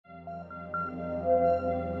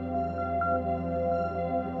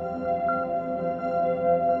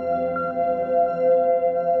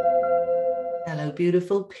Hello,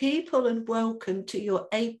 beautiful people, and welcome to your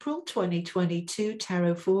April 2022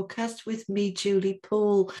 Tarot Forecast with me, Julie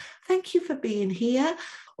Poole. Thank you for being here.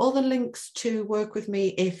 All the links to work with me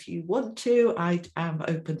if you want to, I am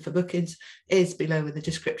open for bookings, is below in the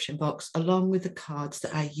description box, along with the cards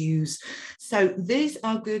that I use. So these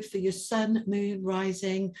are good for your sun, moon,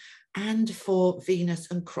 rising, and for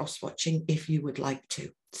Venus and cross-watching if you would like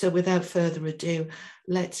to. So without further ado,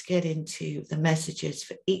 let's get into the messages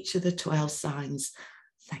for each of the 12 signs.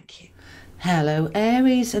 Thank you. Hello,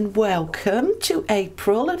 Aries, and welcome to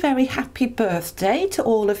April. A very happy birthday to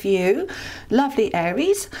all of you. Lovely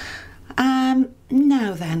Aries.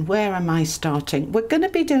 Now then, where am I starting? We're going to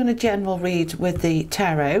be doing a general read with the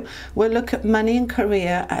tarot. We'll look at money and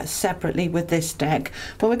career separately with this deck,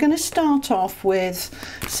 but we're going to start off with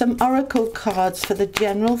some oracle cards for the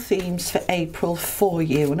general themes for April for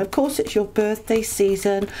you. And of course, it's your birthday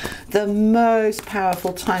season, the most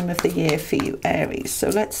powerful time of the year for you, Aries. So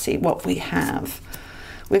let's see what we have.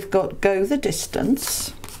 We've got Go the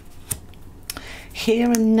Distance,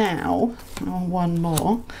 Here and Now, one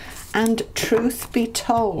more, and Truth Be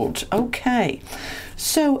Told. Okay,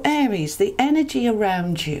 so Aries, the energy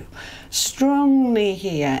around you strongly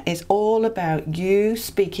here is all about you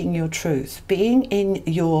speaking your truth, being in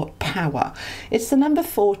your power. It's the number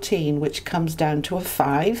 14, which comes down to a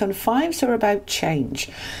 5, and 5s are about change.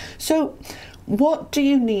 So what do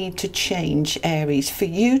you need to change, Aries, for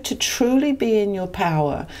you to truly be in your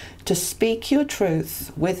power, to speak your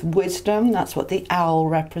truth with wisdom? That's what the owl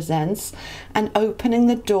represents, and opening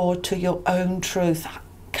the door to your own truth,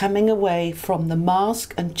 coming away from the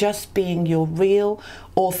mask and just being your real,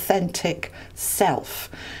 authentic self.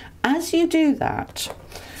 As you do that,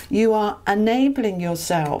 you are enabling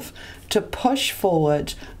yourself to push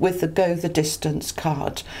forward with the Go the Distance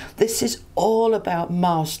card. This is all about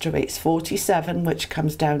mastery. It's 47, which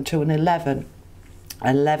comes down to an 11.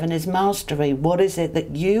 11 is mastery. What is it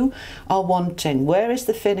that you are wanting? Where is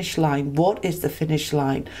the finish line? What is the finish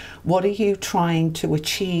line? What are you trying to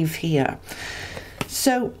achieve here?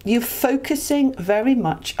 So you're focusing very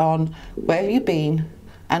much on where you've been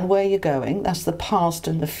and where you're going. That's the past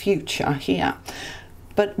and the future here.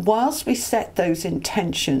 But whilst we set those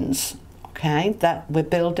intentions, okay, that we're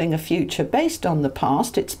building a future based on the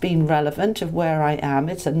past, it's been relevant of where I am.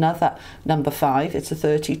 It's another number 5. It's a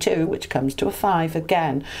 32, which comes to a 5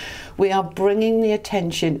 again. We are bringing the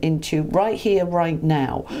attention into right here, right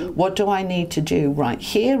now. What do I need to do right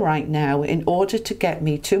here, right now, in order to get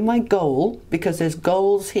me to my goal? Because there's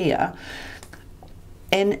goals here,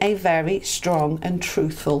 in a very strong and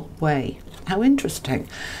truthful way. How interesting.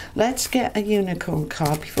 Let's get a unicorn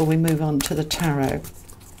card before we move on to the tarot.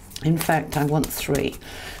 In fact, I want 3.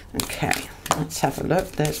 Okay, let's have a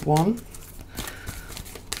look. There's 1.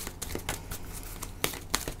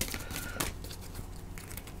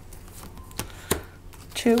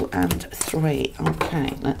 Two and 3.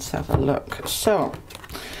 Okay, let's have a look. So,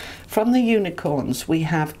 from the unicorns, we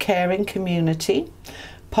have caring community,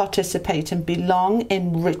 participate and belong,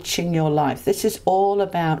 enriching your life. This is all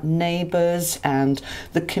about neighbors and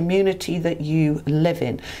the community that you live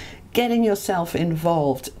in. Getting yourself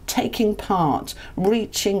involved, taking part,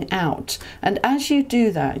 reaching out. And as you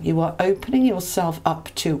do that, you are opening yourself up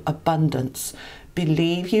to abundance.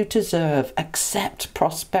 Believe you deserve, accept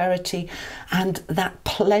prosperity and that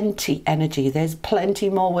plenty energy. There's plenty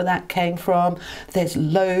more where that came from. There's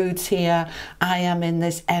loads here. I am in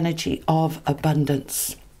this energy of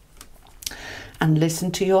abundance. And listen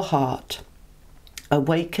to your heart.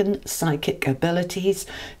 Awaken psychic abilities,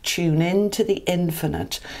 tune in to the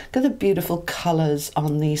infinite. Look at the beautiful colours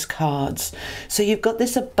on these cards. So you've got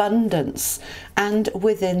this abundance, and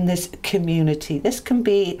within this community, this can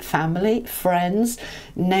be family, friends,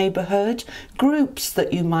 neighbourhood, groups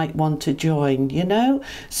that you might want to join, you know,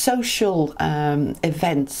 social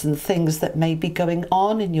events and things that may be going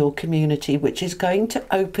on in your community, which is going to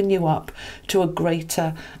open you up to a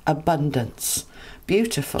greater abundance.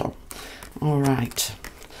 Beautiful. All right,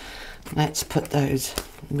 let's put those,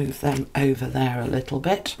 move them over there a little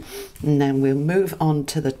bit, and then we'll move on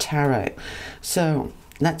to the tarot. So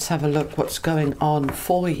let's have a look what's going on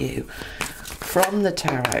for you from the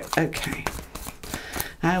tarot. Okay,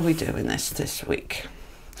 how are we doing this week?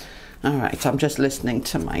 All right, I'm just listening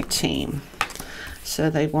to my team. So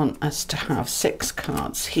they want us to have 6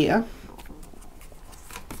 cards here,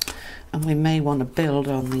 and we may want to build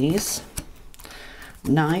on these.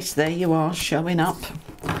 Nice, there you are, showing up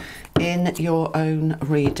in your own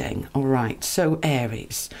reading. All right, so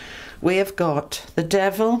Aries, we have got the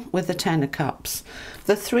Devil with the 10 of Cups,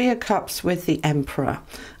 the 3 of Cups with the Emperor,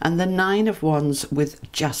 and the 9 of Wands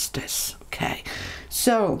with Justice. Okay,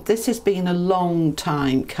 So this has been a long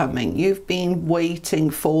time coming. You've been waiting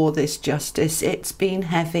for this justice. It's been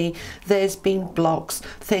heavy. There's been blocks.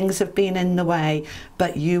 Things have been in the way,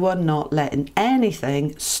 but you are not letting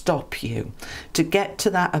anything stop you to get to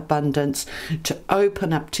that abundance, to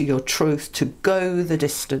open up to your truth, to go the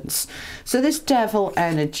distance. So this devil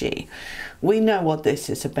energy, we know what this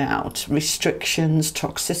is about. Restrictions,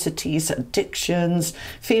 toxicities, addictions,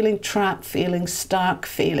 feeling trapped, feeling stuck,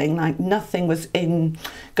 feeling like nothing was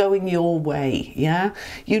going your way, yeah?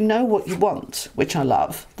 You know what you want, which I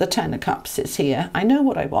love. The Ten of Cups is here. I know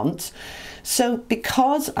what I want. So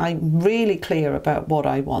because I'm really clear about what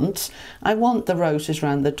I want the roses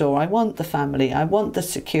around the door, I want the family, I want the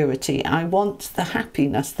security, I want the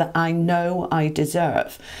happiness that I know I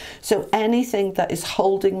deserve. So anything that is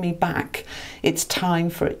holding me back, it's time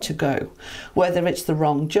for it to go. Whether it's the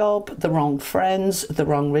wrong job, the wrong friends, the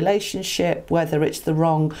wrong relationship, whether it's the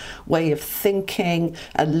wrong way of thinking,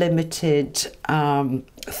 a limited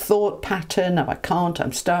thought pattern of I can't,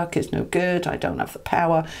 I'm stuck, it's no good, I don't have the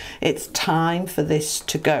power. It's time for this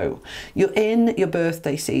to go. You're in your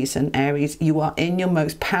birthday season, Aries. You are in your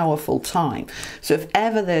most powerful time. So if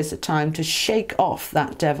ever there's a time to shake off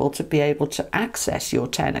that devil to be able to access your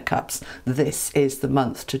Ten of Cups, this is the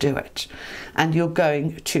month to do it. And you're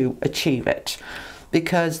going to achieve it.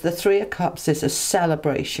 Because the Three of Cups is a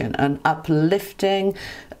celebration, an uplifting,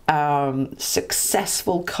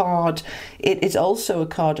 successful card. It is also a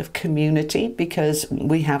card of community because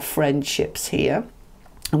we have friendships here.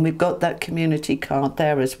 And we've got that community card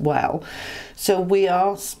there as well. So we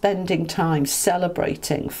are spending time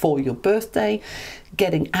celebrating for your birthday,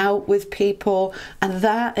 getting out with people, and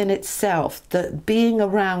that in itself, that being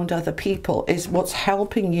around other people is what's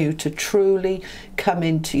helping you to truly come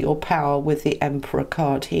into your power with the Emperor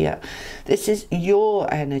card here. This is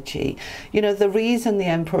your energy. You know, the reason the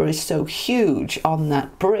Emperor is so huge on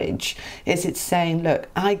that bridge is it's saying, look,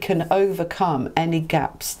 I can overcome any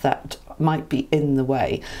gaps that might be in the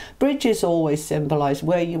way. Bridges always symbolize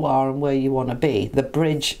where you are and where you want to be. The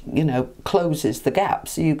bridge, you know, closes the gap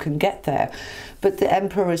so you can get there. But the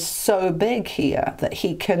Emperor is so big here that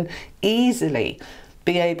he can easily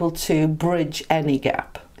be able to bridge any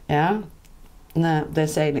gap. Yeah. Now they're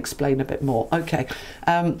saying explain a bit more. Okay.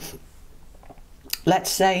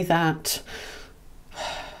 Let's say that.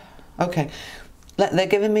 Okay. They're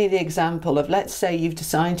giving me the example of, let's say you've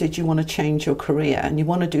decided you want to change your career and you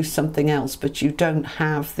want to do something else, but you don't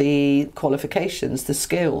have the qualifications, the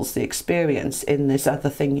skills, the experience in this other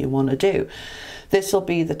thing you want to do. This will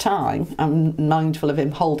be the time, I'm mindful of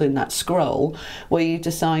him holding that scroll, where you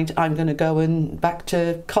decide, I'm going to go and back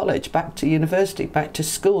to college, back to university, back to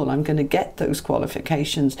school. I'm going to get those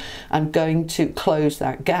qualifications. I'm going to close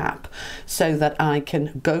that gap so that I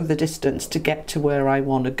can go the distance to get to where I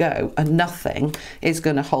want to go. And nothing is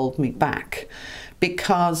going to hold me back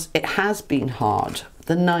because it has been hard.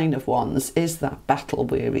 The Nine of Wands is that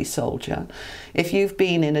battle-weary soldier. If you've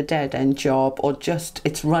been in a dead-end job or just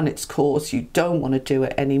it's run its course, you don't want to do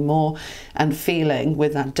it anymore, and feeling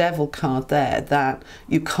with that Devil card there that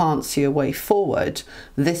you can't see a way forward,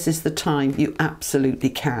 this is the time you absolutely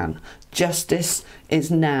can. Justice is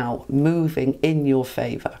now moving in your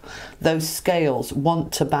favour. Those scales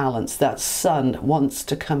want to balance. That sun wants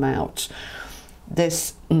to come out.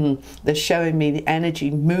 They're showing me the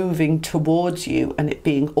energy moving towards you and it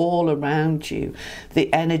being all around you.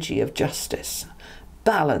 The energy of justice,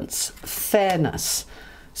 balance, fairness.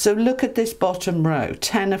 So look at this bottom row,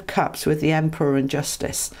 10 of Cups with the Emperor and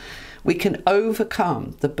Justice. We can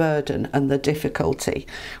overcome the burden and the difficulty.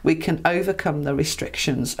 We can overcome the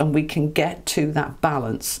restrictions and we can get to that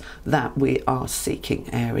balance that we are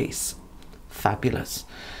seeking, Aries. Fabulous.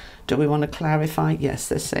 Do we want to clarify? Yes,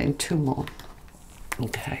 they're saying 2 more.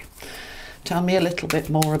 Okay, tell me a little bit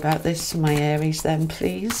more about this, my Aries, then,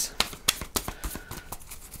 please.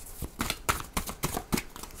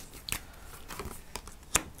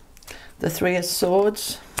 The Three of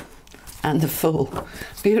Swords and the Fool.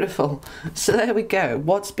 Beautiful. So there we go.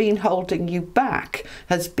 What's been holding you back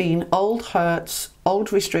has been old hurts,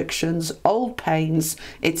 old restrictions, old pains.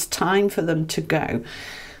 It's time for them to go.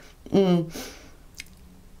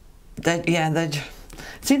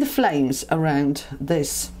 See the flames around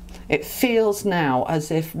this? It feels now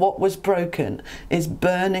as if what was broken is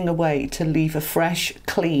burning away to leave a fresh,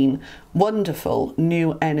 clean, wonderful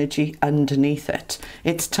new energy underneath it.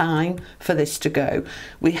 It's time for this to go.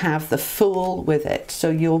 We have the Fool with it,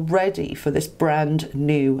 so you're ready for this brand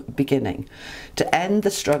new beginning. To end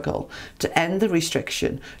the struggle, to end the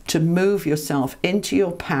restriction, to move yourself into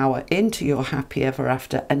your power, into your happy ever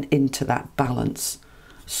after, and into that balance.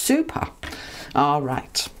 Super. All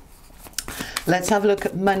right. Let's have a look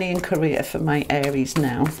at money and career for my Aries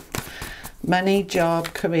now. Money,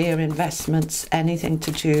 job, career, investments, anything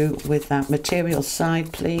to do with that material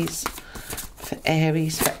side, please, for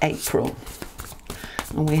Aries for April.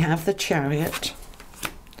 And we have the Chariot.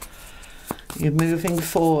 You're moving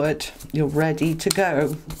forward. You're ready to go.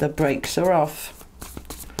 The brakes are off.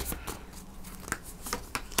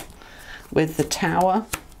 With the Tower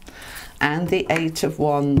and the Eight of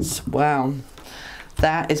Wands. Wow.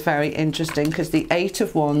 That is very interesting because the Eight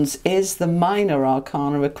of Wands is the minor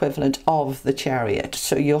arcana equivalent of the Chariot.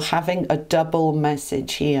 So you're having a double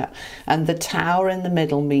message here. And the Tower in the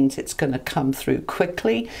middle means it's going to come through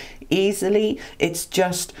quickly, easily. It's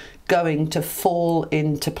just going to fall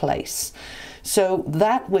into place. So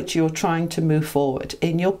that which you're trying to move forward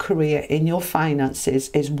in your career, in your finances,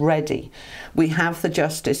 is ready. We have the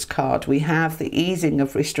Justice card. We have the easing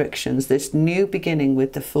of restrictions, this new beginning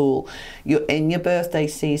with the Fool. You're in your birthday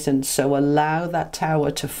season, so allow that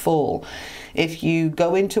Tower to fall. If you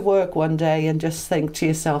go into work one day and just think to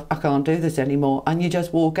yourself, I can't do this anymore, and you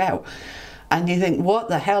just walk out, and you think, what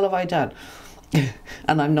the hell have I done?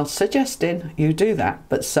 And I'm not suggesting you do that,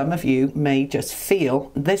 but some of you may just feel,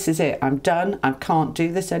 this is it, I'm done, I can't do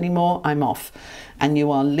this anymore, I'm off. And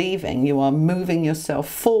you are leaving, you are moving yourself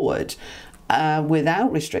forward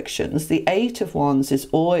without restrictions. The Eight of Wands is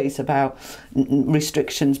always about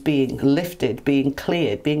restrictions being lifted, being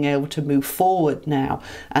cleared, being able to move forward now,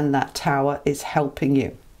 and that Tower is helping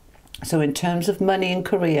you. So in terms of money and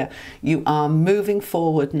career, you are moving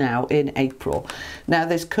forward now in April. Now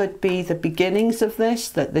this could be the beginnings of this,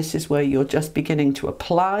 that this is where you're just beginning to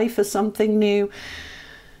apply for something new.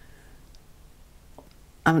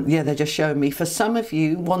 Yeah, they're just showing me, for some of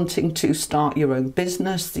you wanting to start your own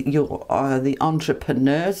business, you're the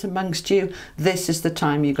entrepreneurs amongst you, this is the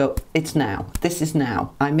time you go, it's now, this is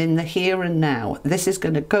now, I'm in the here and now, this is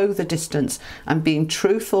going to go the distance. I'm being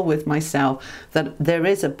truthful with myself that there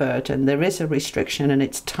is a burden, there is a restriction, and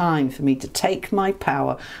it's time for me to take my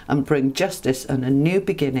power and bring justice and a new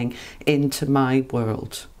beginning into my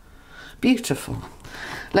world. Beautiful.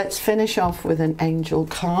 Let's finish off with an angel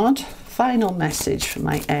card. Final message for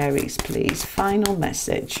my Aries, please. Final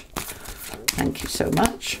message. Thank you so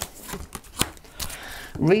much.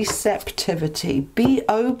 Receptivity. Be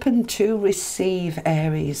open to receive,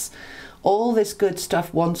 Aries. All this good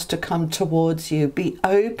stuff wants to come towards you. Be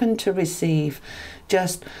open to receive.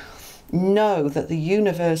 Just know that the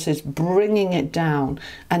universe is bringing it down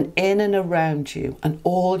and in and around you. And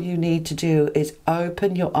all you need to do is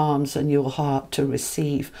open your arms and your heart to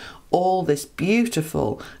receive all this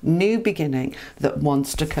beautiful new beginning that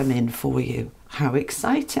wants to come in for you. How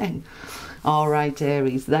exciting. All right,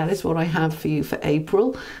 Aries, that is what I have for you for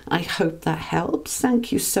April. I hope that helps.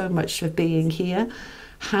 Thank you so much for being here.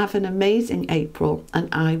 Have an amazing April, and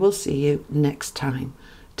I will see you next time.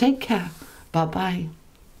 Take care. Bye-bye.